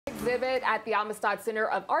exhibit at the Amistad Center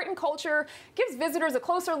of Art and Culture gives visitors a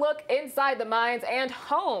closer look inside the minds and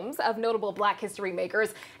homes of notable Black history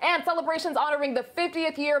makers, and celebrations honoring the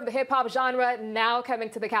 50th year of the hip-hop genre now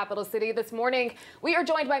coming to the capital city. This morning, we are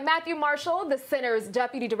joined by Matthew Marshall, the center's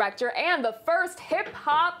deputy director and the first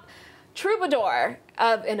hip-hop troubadour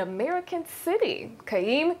of an American city,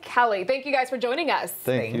 Khaiim Kelly. Thank you guys for joining us.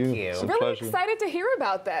 Thank you. It's really excited to hear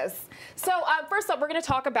about this. So first up, we're going to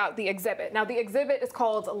talk about the exhibit. Now, the exhibit is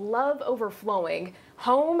called Love Overflowing,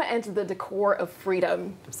 Home and the Decor of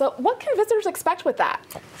Freedom. So what can visitors expect with that?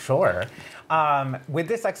 Sure. With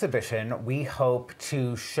this exhibition, we hope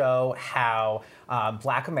to show how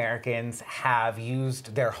Black Americans have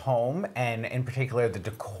used their home, and in particular the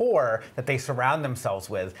decor that they surround themselves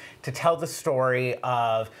with, to tell the story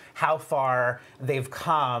of how far they've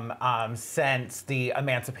come since the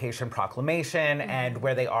Emancipation Proclamation and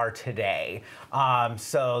where they are today.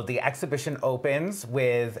 So the exhibition opens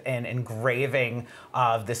with an engraving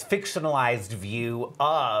of this fictionalized view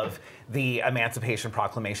of the Emancipation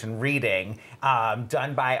Proclamation reading,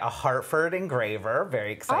 done by a Hartford engraver.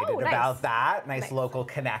 Very excited about that. Nice local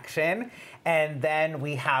connection. And then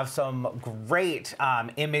we have some great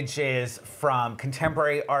images from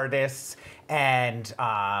contemporary artists, and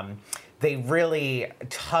they really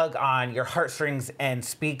tug on your heartstrings and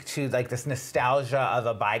speak to like this nostalgia of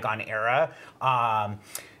a bygone era.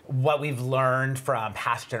 What we've learned from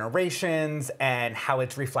past generations and how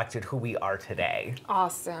it's reflected who we are today.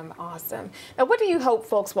 Awesome, awesome. Now, what do you hope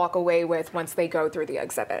folks walk away with once they go through the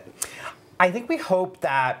exhibit? I think we hope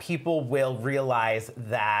that people will realize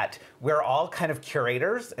that we're all kind of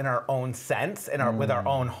curators in our own sense, with our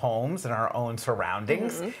own homes and our own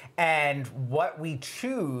surroundings. And what we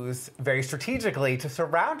choose very strategically to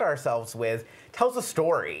surround ourselves with tells a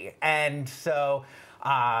story. And so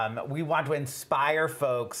we want to inspire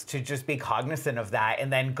folks to just be cognizant of that,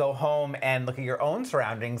 and then go home and look at your own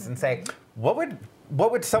surroundings and say, what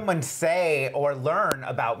would someone say or learn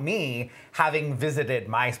about me having visited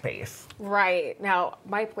my space? Right. Now,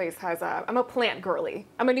 my place has I'm a plant girly.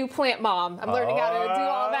 I'm a new plant mom. I'm learning how to do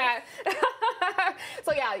all that.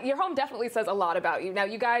 So yeah, your home definitely says a lot about you. Now,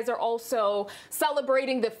 you guys are also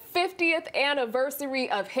celebrating the 50th anniversary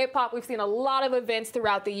of hip hop. We've seen a lot of events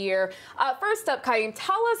throughout the year. First up, Khaiim,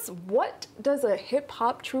 tell us, what does a hip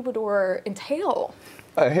hop troubadour entail?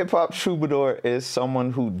 A hip hop troubadour is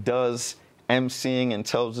someone who does emceeing and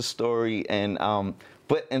tells a story, and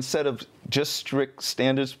but instead of just strict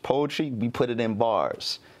standards poetry, we put it in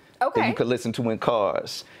bars that you could listen to in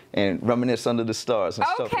cars and reminisce under the stars and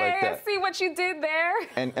stuff like that. I see what you did there.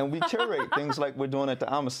 And we curate things like we're doing at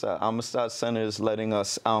the Amistad. Amistad Center is letting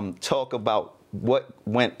us talk about what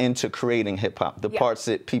went into creating hip-hop, the parts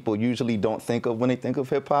that people usually don't think of when they think of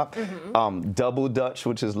hip-hop. Double Dutch,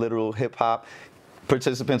 which is literal hip-hop.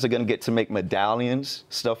 Participants are going to get to make medallions,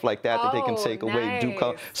 stuff like that, that they can take away, do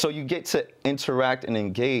color. So you get to interact and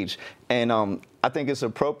engage. And I think it's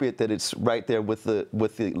appropriate that it's right there with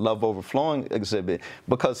the Love Overflowing exhibit,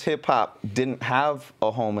 because hip hop didn't have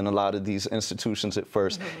a home in a lot of these institutions at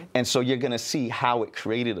first. And so you're going to see how it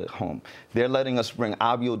created a home. They're letting us bring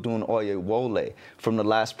Abiodun Oyewole, from the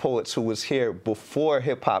last poets who was here before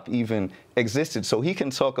hip hop even existed. So he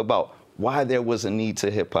can talk about why there was a need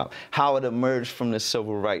to hip-hop, how it emerged from the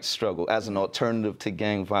civil rights struggle as an alternative to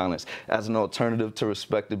gang violence, as an alternative to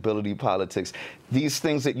respectability politics. These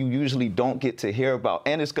things that you usually don't get to hear about.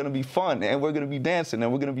 And it's going to be fun, and we're going to be dancing,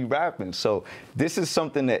 and we're going to be rapping. So this is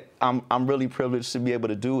something that I'm really privileged to be able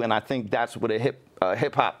to do, and I think that's what a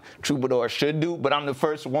hip-hop troubadour should do, but I'm the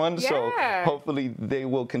first one, so hopefully they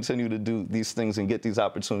will continue to do these things and get these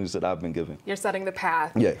opportunities that I've been given. You're setting the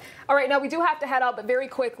path. Yeah. All right, now we do have to head out, but very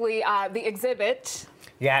quickly, the exhibit.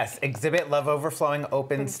 Yes, exhibit Love Overflowing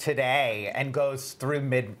opens today and goes through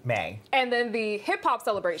mid-May. And then the hip-hop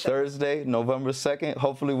celebration. Thursday, November 2nd.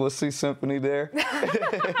 Hopefully we'll see Symphonie there.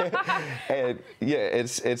 And yeah,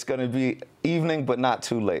 it's going to be evening, but not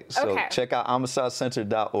too late. So check out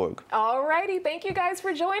amistadcenter.org. All righty. Thank you guys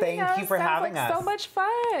for joining us. Thank you for having us. So much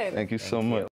fun. Thank you so much.